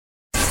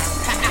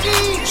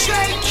DJ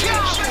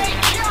Khalid,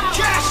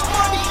 cash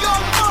money,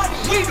 young money,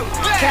 we the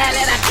best.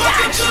 Khalid, I got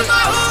Welcome to you. my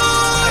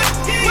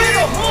hood, we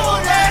the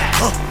hood at,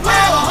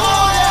 where the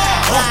hood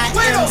at,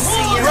 we the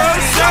hood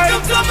at.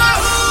 Welcome to my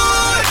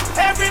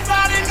hood,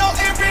 everybody know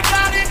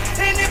everybody,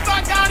 and if I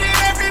got it,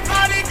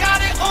 everybody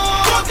got it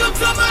on. Welcome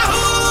to my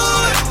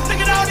hood, look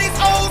at all these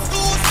old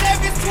school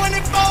Chevys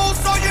 24,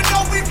 so you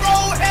know we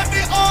roll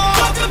heavy on.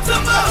 Welcome to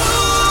my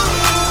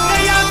hood,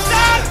 they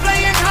outside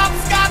playing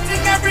hopscotch,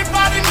 and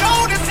everybody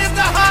know this is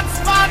the hot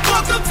spot.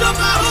 Welcome to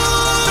my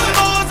hood, the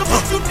boys will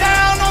put you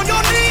down on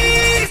your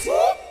knees.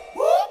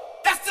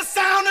 That's the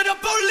sound of the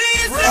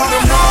police.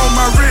 On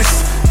my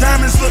wrist,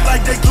 diamonds look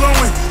like they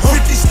glowing.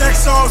 50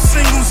 stacks all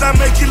singles, I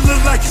make it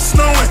look like it's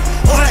snowing.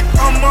 Black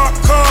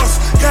unmarked cars,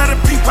 gotta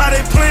peep how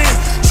they playing.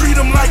 Treat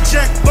them like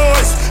jack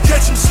boys,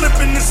 catch them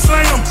slipping and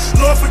slam them.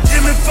 Lord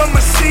forgive me for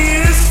my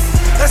sins.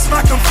 That's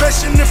my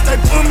confession if they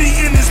put me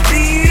in this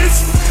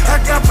Benz. I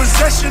got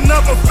possession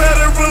of a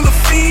federal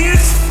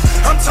offense.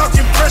 I'm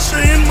talking pressure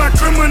in my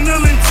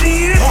criminal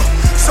intent.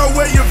 So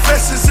wear your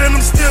vests and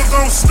I'm still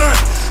gon' stunt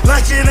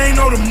like it ain't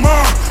no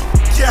tomorrow.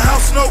 Your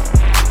house no,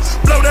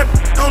 blow that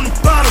on the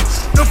bottom.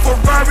 The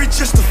Ferrari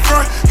just the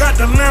front, got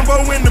the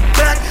Lambo in the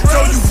back.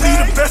 Told you we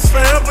the best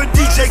forever,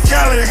 DJ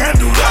Khalid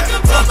handle that.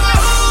 Welcome to my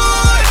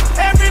hood,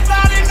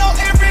 everybody know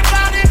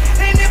everybody,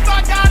 and if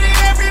I got it,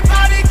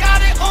 everybody got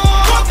it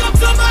on. Welcome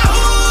to my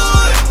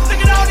hood, look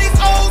at all these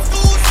old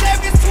school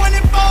Chevys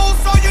 24,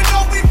 so you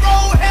know we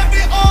roll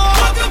heavy on.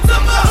 Welcome to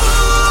my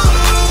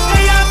hood,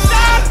 they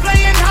outside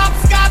playing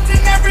hopscotch,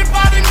 and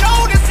everybody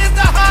know this is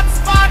the hot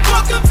spot.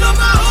 Welcome to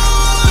my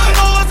hood, the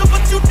boys will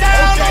put you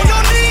down on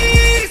your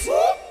knees.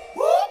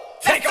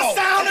 Take the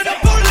sound of the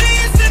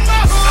police in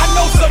my hood. I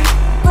know some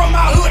from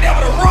my hood that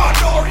would raw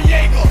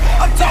Noriega.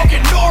 I'm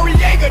talking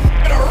Noriega,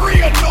 the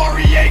real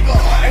Noriega.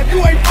 If you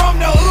ain't from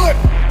the hood,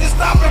 then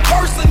stop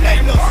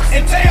impersonating us.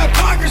 And tell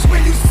Congress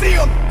when you see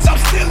them, I'm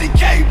still in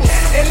cable.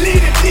 And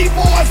leave the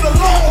D-boys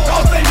alone,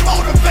 cause they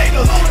motivate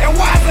us. And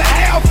why is it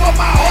half of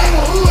my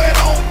whole hood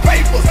on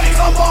papers?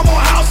 Some of them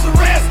on house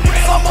arrest,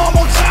 some of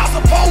them on child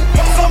support.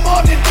 Some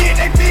of them did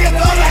they feel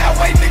the other half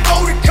waiting to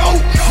go to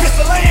court.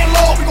 Mr.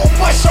 Landlord, we gon'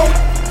 bust your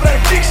for that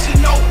eviction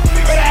note.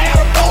 Better have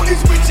the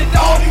police with your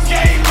dog, you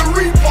came to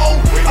repo.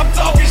 I'm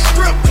talking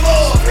strip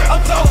club, I'm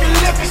talking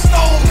liquor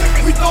store.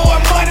 We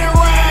throwing money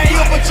around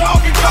here, but y'all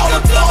can go to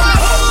Welcome to my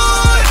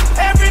hood,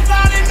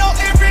 everybody know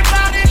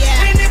everybody,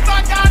 and if I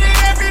got it,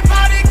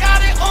 everybody got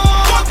it on.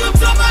 Welcome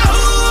to my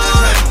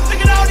hood, look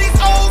at all these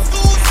old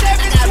school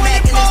Chevys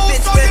 24,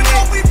 so you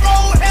know we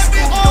roll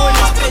heavy on.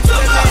 Welcome to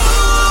my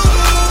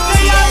hood,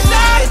 they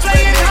outside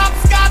playing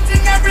hopscotch,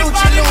 and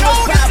everybody know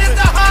this is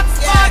the hot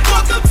spot.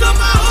 Welcome to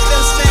my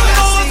hood, the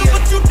boys will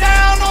put you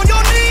down on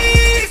your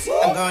knees.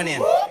 I'm going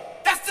in.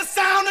 That's the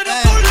sound of the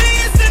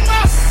police in my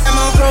hood. I'm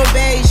on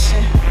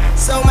probation,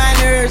 so my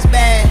nerves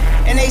bad.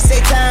 And they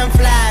say time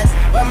flies,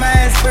 but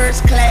mine's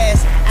first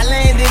class. I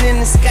landed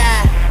in the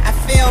sky, I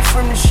fell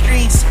from the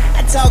streets.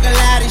 I talk a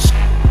lot of shit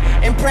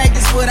and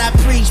practice what I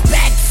preach.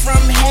 Back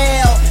from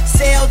hell,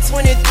 cell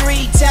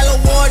 23, tell a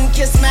warden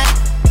kiss my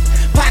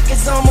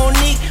pockets on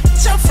Monique.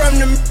 I'm from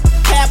the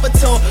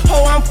capital,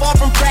 oh I'm far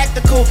from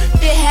practical.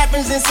 It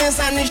happens and since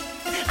I'm the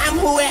I'm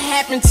who it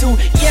happened to.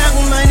 Young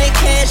money,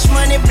 cash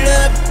money,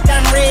 blood